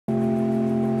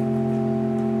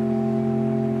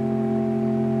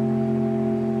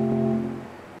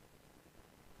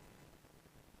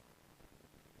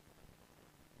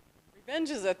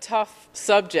Revenge is a tough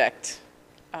subject.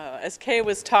 As Kay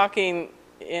was talking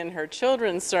in her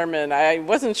children's sermon, I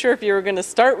wasn't sure if you were going to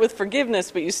start with forgiveness,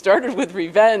 but you started with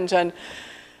revenge. And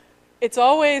it's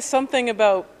always something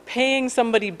about paying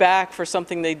somebody back for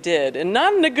something they did, and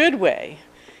not in a good way.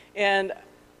 And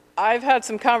I've had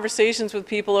some conversations with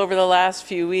people over the last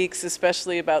few weeks,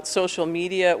 especially about social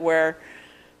media, where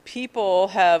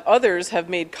others have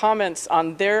made comments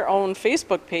on their own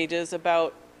Facebook pages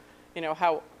about,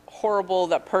 how horrible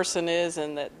that person is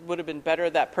and that would have been better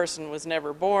that person was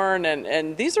never born.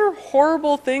 And these are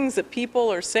horrible things that people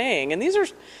are saying. And these are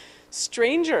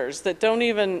strangers that don't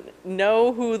even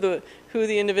know who the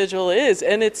individual is.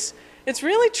 And it's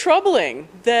really troubling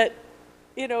that,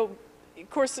 of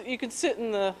course, you can sit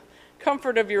in the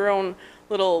comfort of your own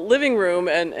little living room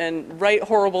and write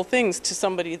horrible things to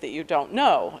somebody that you don't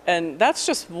know. And that's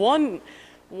just one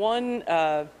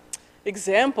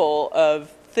example of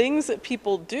things that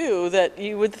people do that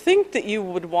you would think that you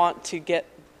would want to get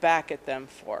back at them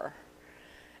for.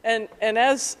 And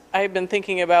as I've been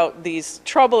thinking about these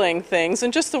troubling things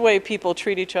and just the way people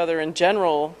treat each other in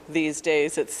general these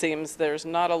days, it seems there's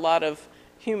not a lot of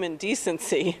human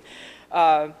decency.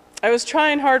 I was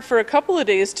trying hard for a couple of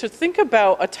days to think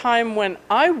about a time when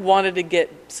I wanted to get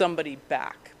somebody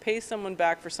back, pay someone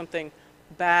back for something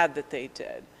bad that they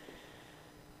did.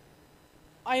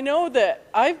 I know that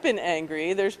I've been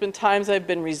angry, there's been times I've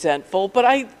been resentful, but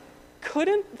I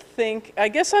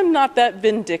guess I'm not that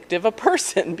vindictive a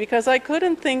person, because I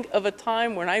couldn't think of a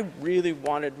time when I really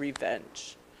wanted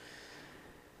revenge.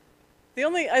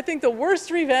 I think the worst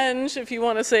revenge, if you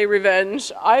want to say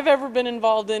revenge, I've ever been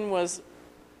involved in was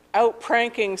out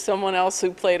pranking someone else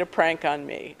who played a prank on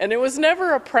me. And it was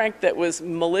never a prank that was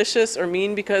malicious or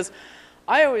mean, because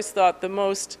I always thought the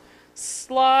most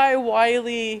sly,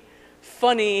 wily,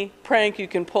 funny prank you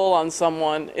can pull on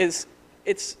someone is,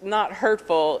 it's not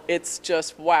hurtful, it's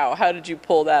just, wow, how did you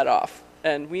pull that off?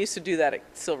 And we used to do that at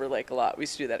Silver Lake a lot. We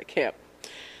used to do that at camp.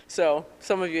 So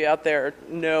some of you out there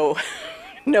know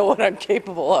what I'm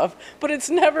capable of. But it's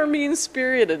never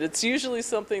mean-spirited. It's usually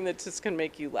something that just can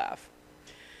make you laugh.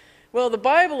 Well, the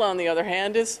Bible, on the other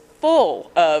hand, is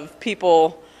full of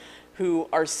people who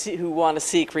want to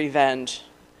seek revenge.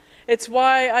 It's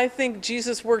why I think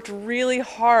Jesus worked really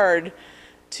hard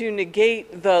to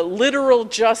negate the literal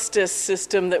justice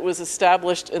system that was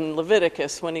established in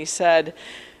Leviticus when he said,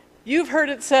 "You've heard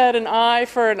it said, an eye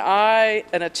for an eye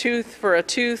and a tooth for a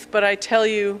tooth, but I tell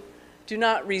you, do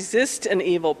not resist an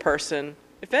evil person.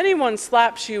 If anyone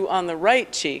slaps you on the right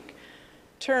cheek,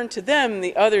 turn to them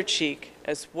the other cheek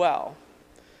as well."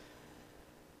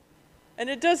 And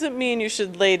it doesn't mean you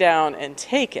should lay down and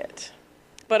take it,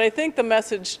 but I think the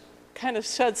message kind of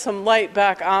shed some light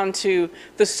back onto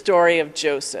the story of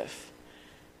Joseph.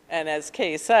 And as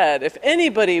Kay said, if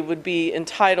anybody would be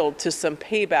entitled to some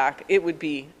payback, it would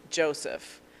be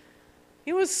Joseph.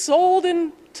 He was sold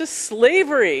into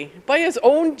slavery by his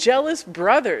own jealous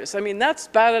brothers. I mean, that's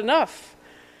bad enough.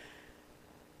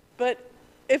 But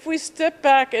if we step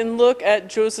back and look at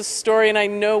Joseph's story, and I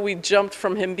know we jumped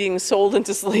from him being sold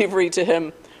into slavery to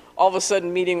him all of a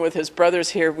sudden meeting with his brothers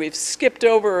here, we've skipped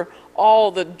over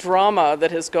all the drama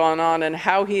that has gone on and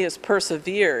how he has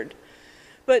persevered.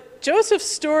 But Joseph's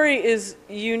story is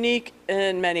unique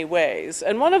in many ways.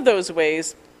 And one of the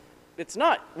ways it's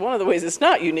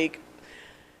not unique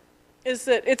is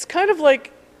that it's kind of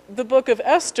like the book of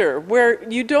Esther, where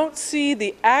you don't see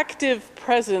the active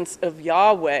presence of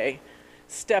Yahweh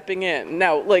stepping in.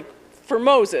 Now, like for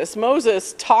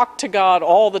Moses talked to God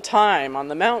all the time on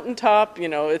the mountaintop.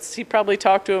 He probably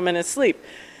talked to him in his sleep.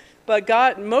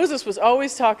 But Moses was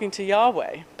always talking to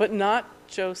Yahweh, but not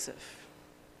Joseph.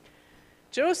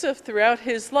 Joseph, throughout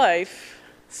his life,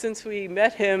 since we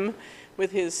met him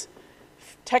with his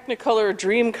Technicolor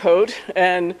dream coat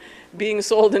and being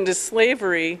sold into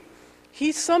slavery,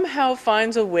 he somehow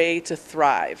finds a way to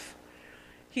thrive.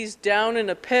 He's down in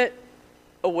a pit,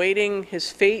 awaiting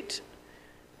his fate,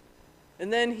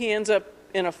 and then he ends up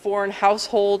in a foreign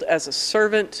household as a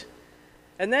servant,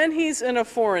 and then he's in a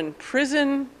foreign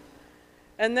prison,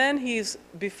 and then he's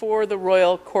before the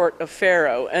royal court of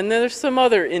Pharaoh. And there's some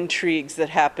other intrigues that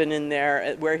happen in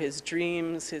there where his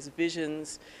dreams, his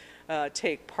visions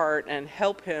take part and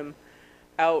help him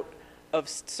out of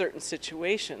certain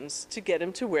situations to get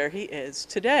him to where he is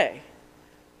today.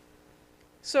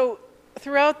 So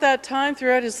throughout that time,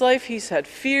 throughout his life, he's had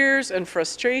fears and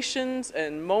frustrations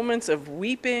and moments of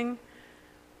weeping.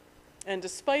 And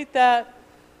despite that,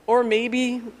 or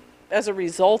maybe as a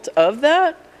result of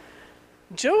that,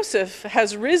 Joseph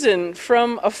has risen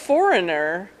from a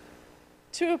foreigner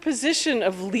to a position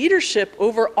of leadership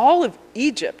over all of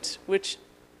Egypt, which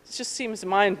just seems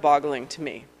mind-boggling to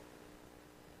me.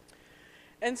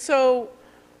 And so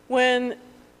when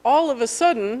all of a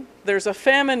sudden there's a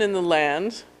famine in the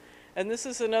land, and this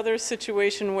is another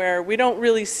situation where we don't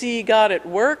really see God at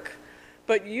work,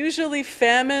 but usually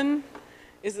famine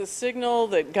is a signal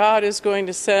that God is going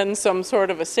to send some sort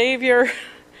of a savior.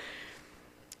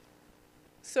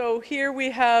 So here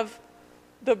we have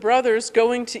the brothers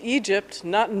going to Egypt,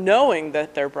 not knowing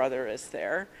that their brother is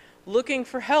there, looking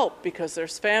for help because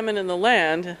there's famine in the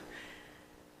land.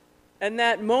 And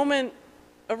that moment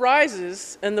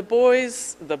arises, and the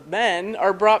boys, the men,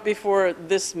 are brought before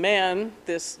this man,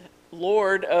 this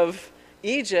lord of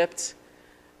Egypt,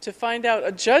 to find out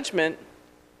a judgment.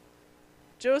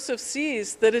 Joseph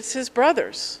sees that it's his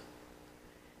brothers.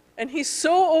 And he's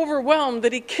so overwhelmed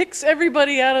that he kicks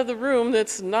everybody out of the room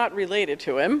that's not related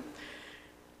to him,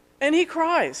 and he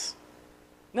cries.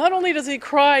 Not only does he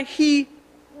cry, he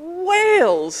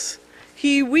wails,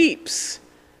 he weeps.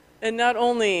 And not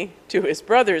only do his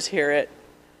brothers hear it,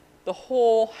 the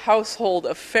whole household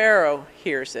of Pharaoh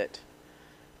hears it.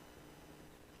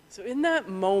 So in that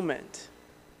moment,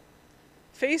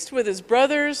 faced with his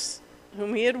brothers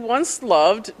whom he had once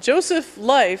loved,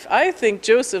 I think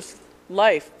Joseph's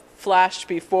life flashed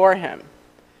before him.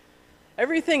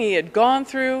 Everything he had gone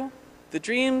through, the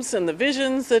dreams and the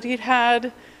visions that he'd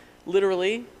had,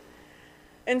 literally.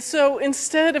 And so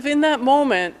instead of, in that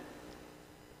moment,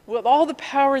 with all the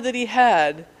power that he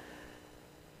had,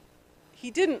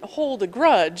 he didn't hold a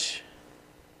grudge.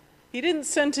 He didn't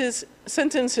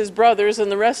sentence his brothers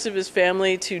and the rest of his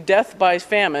family to death by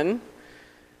famine.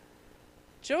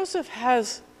 Joseph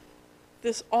has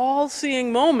this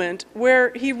all-seeing moment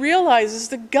where he realizes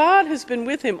that God has been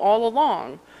with him all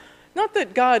along. Not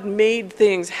that God made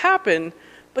things happen,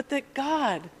 but that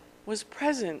God was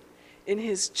present in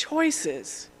his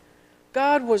choices.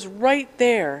 God was right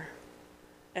there,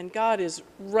 and God is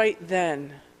right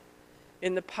then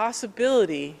in the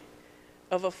possibility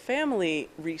of a family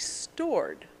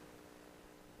restored.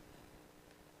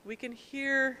 We can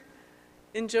hear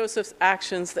in Joseph's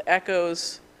actions the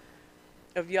echoes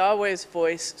of Yahweh's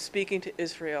voice speaking to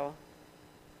Israel.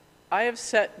 I have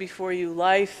set before you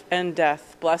life and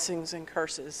death, blessings and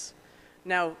curses.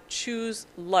 Now choose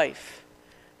life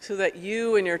so that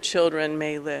you and your children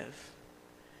may live.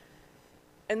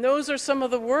 And those are some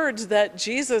of the words that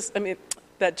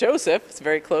that Joseph, it's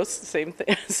very close, same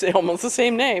thing, almost the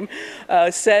same name,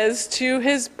 says to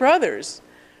his brothers.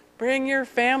 Bring your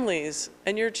families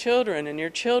and your children and your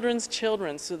children's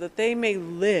children so that they may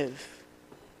live.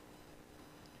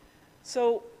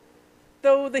 So,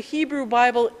 though the Hebrew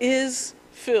Bible is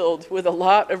filled with a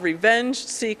lot of revenge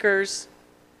seekers,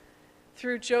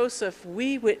 through Joseph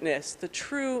we witness the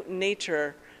true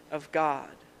nature of God,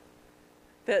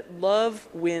 that love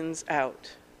wins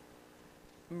out.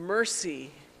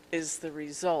 Mercy is the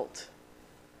result.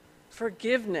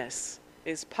 Forgiveness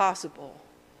is possible.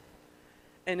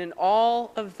 And in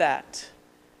all of that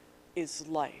is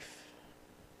life.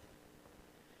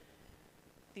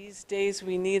 These days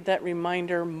we need that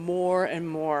reminder more and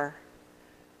more.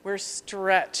 We're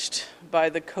stretched by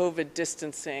the COVID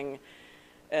distancing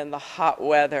and the hot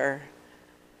weather.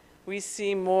 We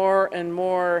see more and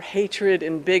more hatred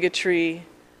and bigotry,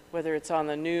 whether it's on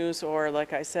the news or,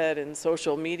 like I said, in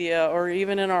social media or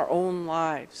even in our own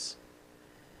lives.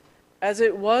 As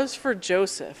it was for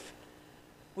Joseph,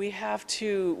 we have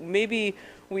to, maybe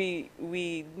we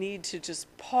need to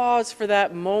just pause for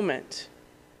that moment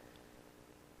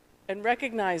and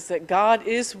recognize that God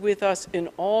is with us in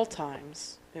all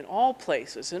times, in all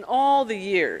places, in all the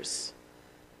years.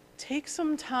 Take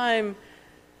some time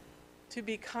to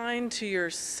be kind to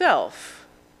yourself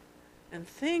and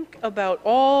think about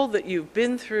all that you've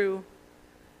been through,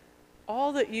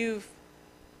 all that you've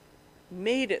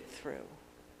made it through,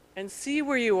 and see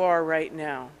where you are right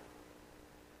now.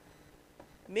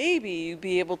 Maybe you'll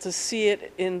be able to see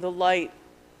it in the light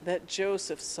that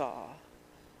Joseph saw,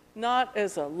 not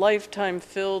as a lifetime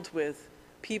filled with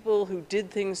people who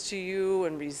did things to you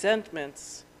and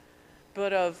resentments,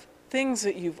 but of things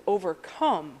that you've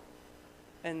overcome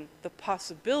and the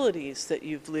possibilities that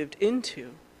you've lived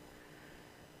into.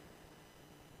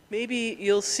 Maybe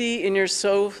you'll see in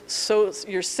yourself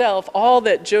all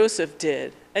that Joseph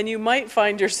did, and you might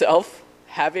find yourself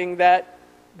having that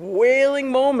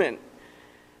wailing moment,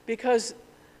 because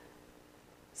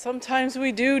sometimes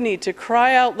we do need to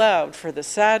cry out loud for the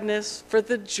sadness, for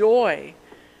the joy.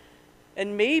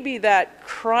 And maybe that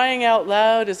crying out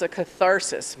loud is a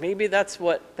catharsis. Maybe that's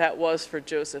what that was for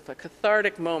Joseph, a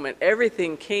cathartic moment.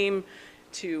 Everything came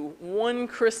to one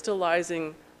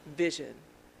crystallizing vision.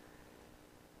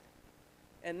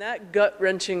 And that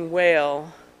gut-wrenching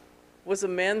wail was a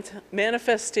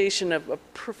manifestation of a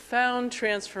profound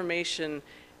transformation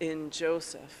in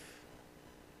Joseph.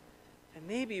 And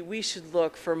maybe we should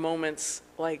look for moments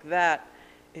like that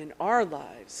in our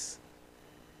lives,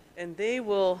 and they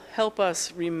will help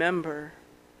us remember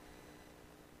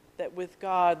that with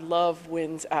God, love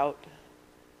wins out,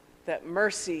 that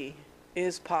mercy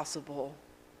is possible,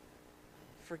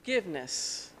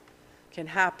 forgiveness can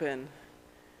happen,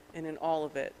 and in all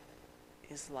of it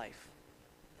is life.